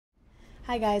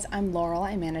Hi guys, I'm Laurel.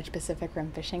 I manage Pacific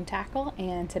Rim Fishing Tackle,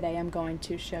 and today I'm going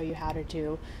to show you how to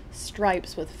do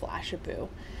stripes with Flashabou.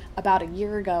 About a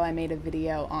year ago I made a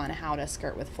video on how to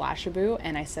skirt with Flashabou,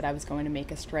 and I said I was going to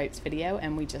make a stripes video,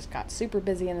 and we just got super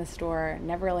busy in the store,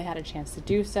 never really had a chance to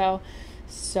do so.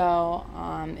 So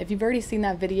if you've already seen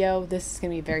that video, this is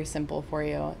going to be very simple for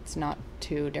you. It's not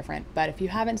too different, but if you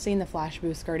haven't seen the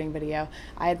Flashabou skirting video,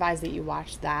 I advise that you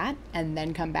watch that and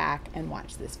then come back and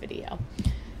watch this video.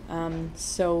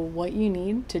 So what you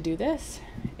need to do this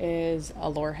is a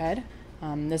lure head.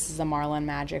 This is a Marlin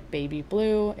Magic Baby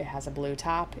Blue. It has a blue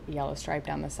top, a yellow stripe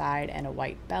down the side, and a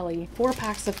white belly. 4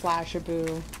 packs of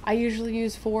Flashabou. I usually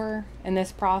use 4 in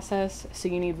this process, so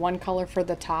you need 1 color for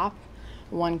the top,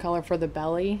 1 color for the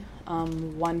belly,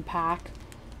 1 pack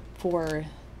for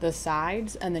the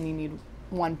sides, and then you need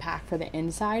 1 pack for the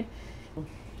inside.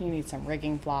 You need some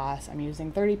rigging floss. I'm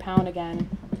using 30-pound again.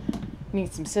 You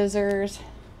need some scissors,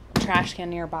 trash can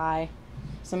nearby,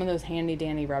 some of those handy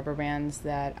dandy rubber bands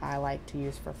that I like to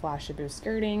use for Flashabou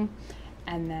skirting,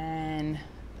 and then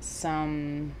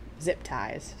some zip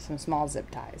ties, some small zip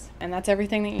ties. And that's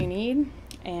everything that you need,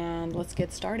 and let's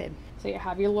get started. So you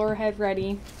have your lure head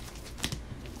ready.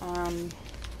 I'm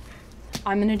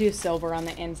gonna do silver on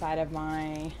the inside of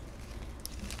my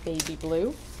baby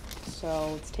blue,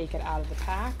 so let's take it out of the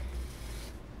pack.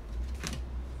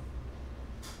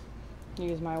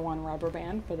 Use my 1 rubber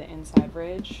band for the inside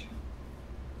ridge.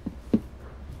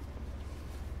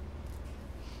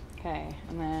 Okay,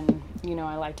 and then, you know,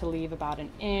 I like to leave about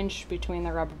 1 inch between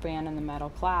the rubber band and the metal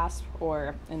clasp,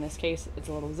 or in this case, it's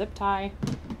a little zip tie.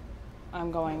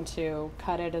 I'm going to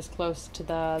cut it as close to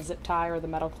the zip tie or the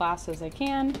metal clasp as I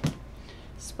can.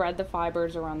 Spread the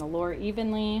fibers around the lure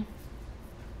evenly.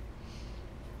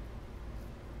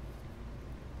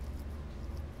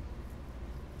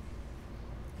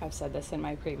 I've said this in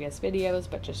my previous videos,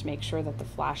 but just make sure that the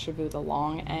Flashabou, the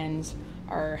long ends,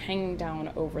 are hanging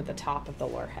down over the top of the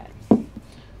lure head.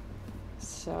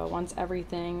 So once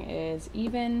everything is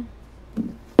even, I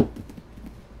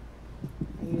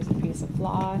use a piece of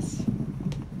floss.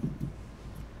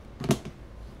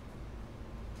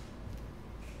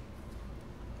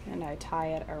 And I tie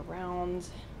it around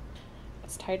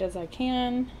as tight as I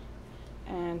can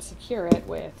and secure it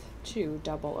with 2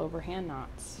 double overhand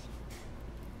knots.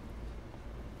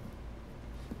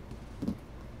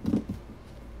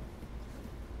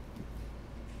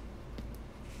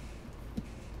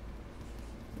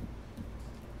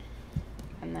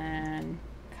 And then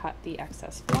cut the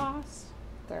excess floss,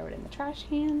 throw it in the trash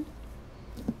can,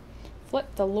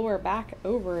 flip the lure back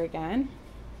over again.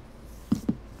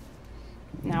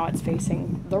 Now it's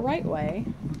facing the right way.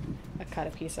 I cut a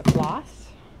piece of floss,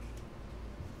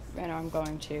 and I'm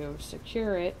going to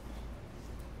secure it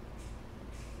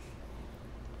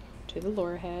to the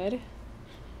lure head,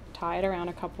 tie it around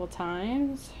a couple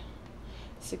times,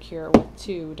 secure it with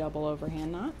 2 double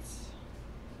overhand knots.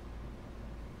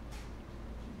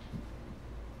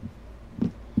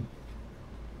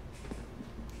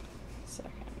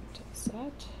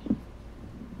 Set.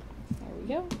 There we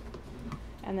go.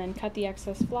 And then cut the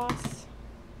excess floss.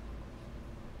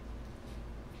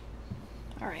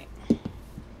 All right,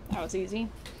 that was easy.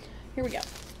 Here we go.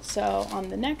 So on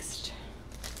the next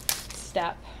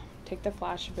step, take the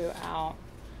Flashabou out.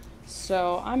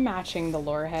 So I'm matching the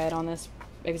lure head on this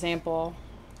example.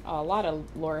 A lot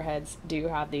of lure heads do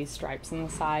have these stripes on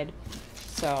the side,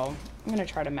 so I'm going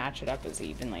to try to match it up as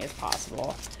evenly as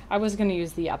possible. I was going to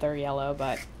use the other yellow,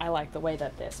 but I like the way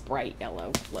that this bright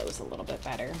yellow flows a little bit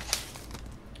better.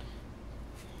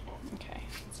 Okay,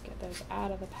 let's get those out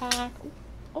of the pack.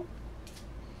 Oh.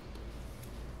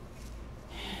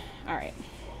 Alright,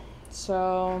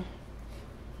 so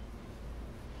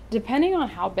depending on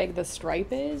how big the stripe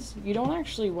is, you don't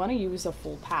actually want to use a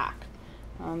full pack.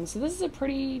 So this is a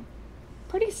pretty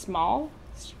small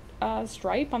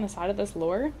stripe on the side of this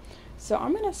lure. So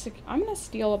I'm gonna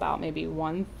steal about maybe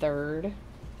 1/3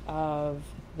 of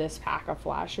this pack of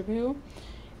Flashabou,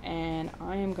 and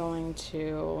I am going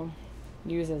to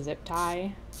use a zip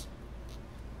tie,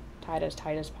 tie it as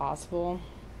tight as possible,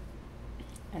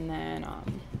 and then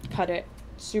cut it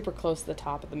super close to the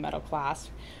top of the metal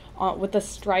clasp. With the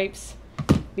stripes,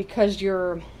 because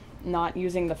you're not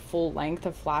using the full length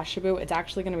of Flashabou, it's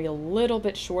actually going to be a little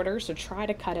bit shorter, so try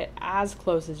to cut it as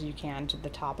close as you can to the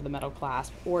top of the metal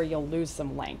clasp, or you'll lose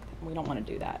some length. We don't want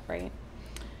to do that, right?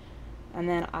 And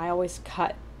then I always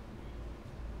cut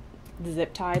the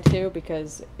zip tie too,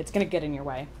 because it's going to get in your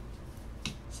way.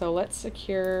 So let's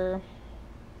secure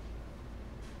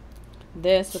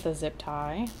this with a zip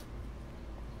tie.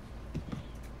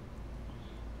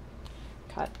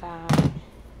 Cut that,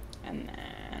 and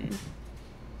then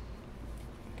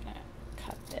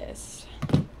this.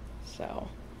 So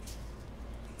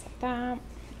it's like that,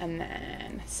 and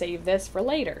then save this for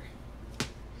later.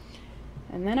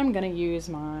 And then I'm gonna use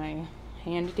my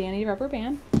handy dandy rubber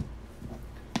band.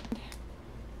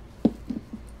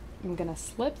 I'm gonna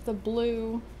slip the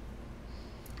blue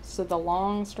so the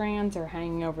long strands are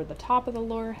hanging over the top of the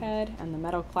lure head and the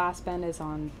metal clasp end is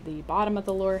on the bottom of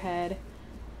the lure head.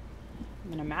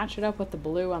 I'm gonna match it up with the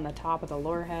blue on the top of the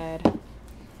lure head.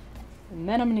 And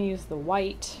then I'm gonna use the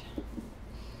white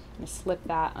and slip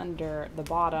that under the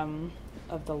bottom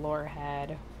of the lure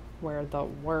head where the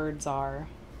words are.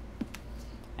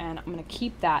 And I'm gonna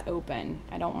keep that open.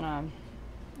 I don't wanna,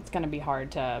 it's gonna be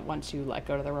hard to, once you let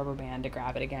go of the rubber band, to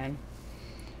grab it again.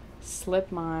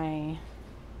 Slip my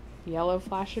yellow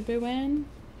Flashabou in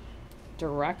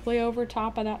directly over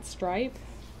top of that stripe.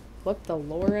 Flip the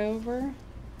lure over.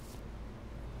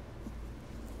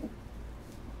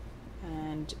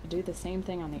 And do the same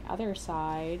thing on the other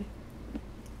side.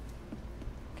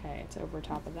 Okay, it's over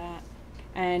top of that.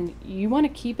 And you want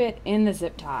to keep it in the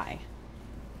zip tie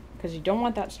because you don't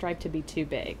want that stripe to be too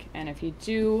big. And if you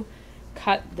do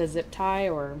cut the zip tie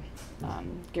or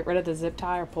get rid of the zip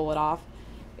tie or pull it off,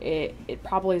 it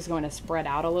probably is going to spread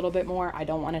out a little bit more. I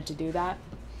don't want it to do that.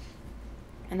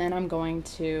 And then I'm going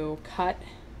to cut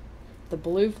the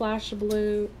blue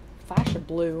Flashabou,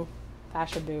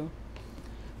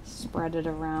 spread it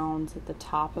around at the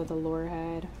top of the lure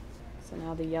head. So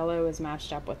now the yellow is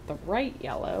matched up with the right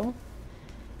yellow,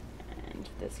 and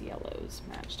this yellow's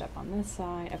matched up on this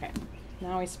side. Okay,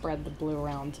 now we spread the blue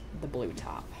around the blue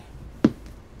top.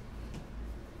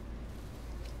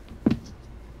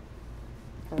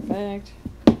 Perfect.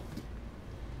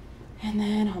 And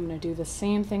then I'm going to do the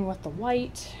same thing with the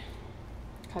white.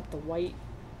 Cut the white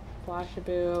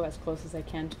Flashabou as close as I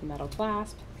can to the metal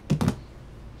clasp.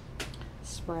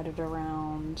 Spread it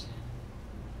around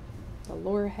the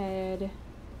lure head.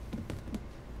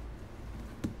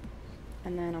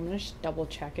 And then I'm going to just double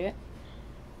check it.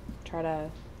 Try to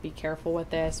be careful with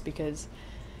this because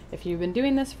if you've been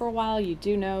doing this for a while, you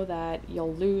do know that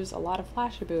you'll lose a lot of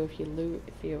Flashabou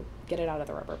if you get it out of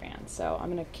the rubber band. So I'm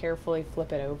going to carefully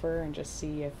flip it over and just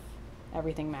see if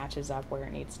everything matches up where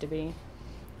it needs to be.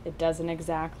 It doesn't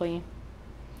exactly.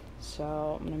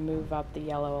 So I'm going to move up the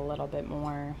yellow a little bit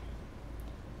more.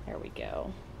 There we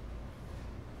go.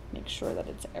 Make sure that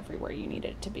it's everywhere you need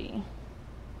it to be.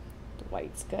 The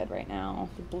white's good right now.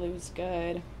 The blue's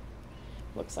good.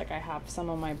 Looks like I have some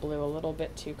of my blue a little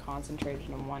bit too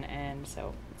concentrated on one end,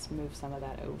 so let's move some of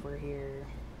that over here.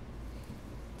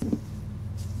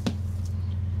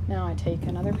 Now I take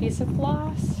another piece of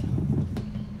floss,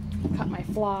 cut my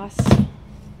floss,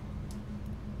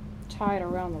 tie it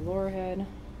around the lure head.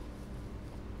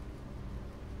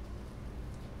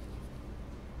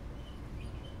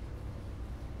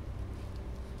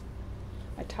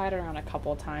 I tied it around a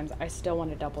couple of times. I still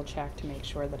want to double check to make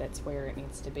sure that it's where it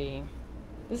needs to be.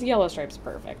 This yellow stripe's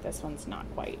perfect. This one's not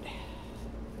quite.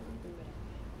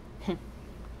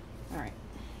 Alright.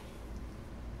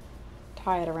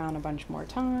 Tie it around a bunch more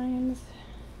times.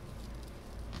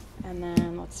 And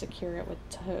then let's secure it with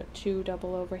two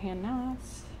double overhand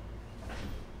knots.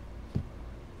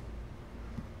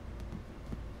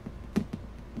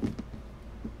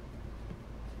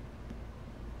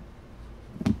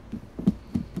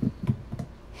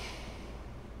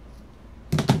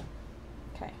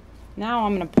 Now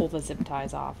I'm going to pull the zip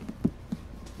ties off.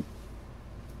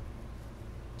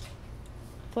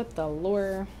 Flip the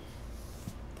lure,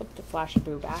 flip the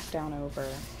Flashabou back down over.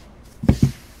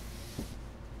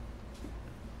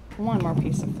 One more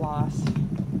piece of floss.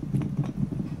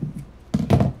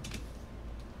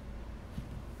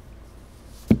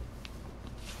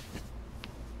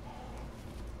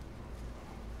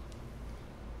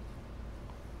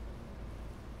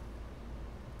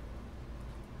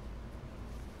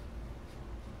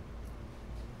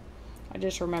 I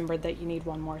just remembered that you need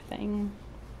one more thing.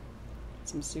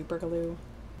 Some super glue.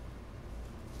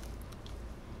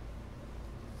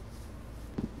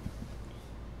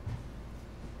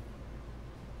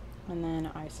 And then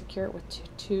I secure it with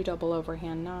two double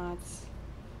overhand knots.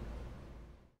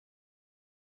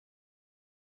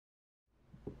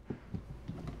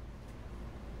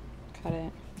 Cut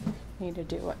it. Need to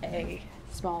do a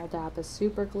small dab of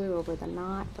super glue over the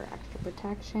knot for extra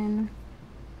protection.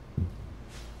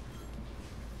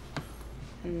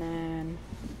 And then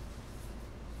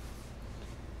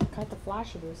cut the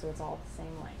Flashabou so it's all the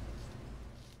same length.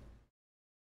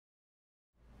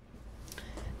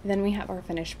 Then we have our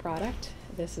finished product.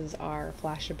 This is our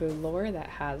Flashabou lure that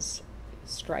has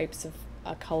stripes of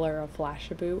a color of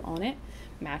Flashabou on it.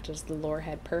 Matches the lure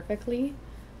head perfectly.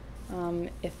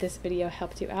 If this video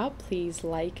helped you out, please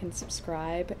like and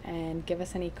subscribe and give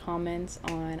us any comments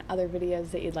on other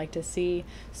videos that you'd like to see.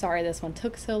 Sorry this one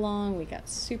took so long. We got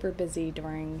super busy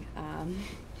during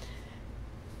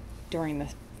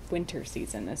the winter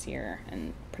season this year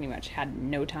and pretty much had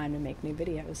no time to make new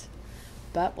videos.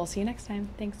 But we'll see you next time.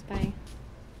 Thanks, bye.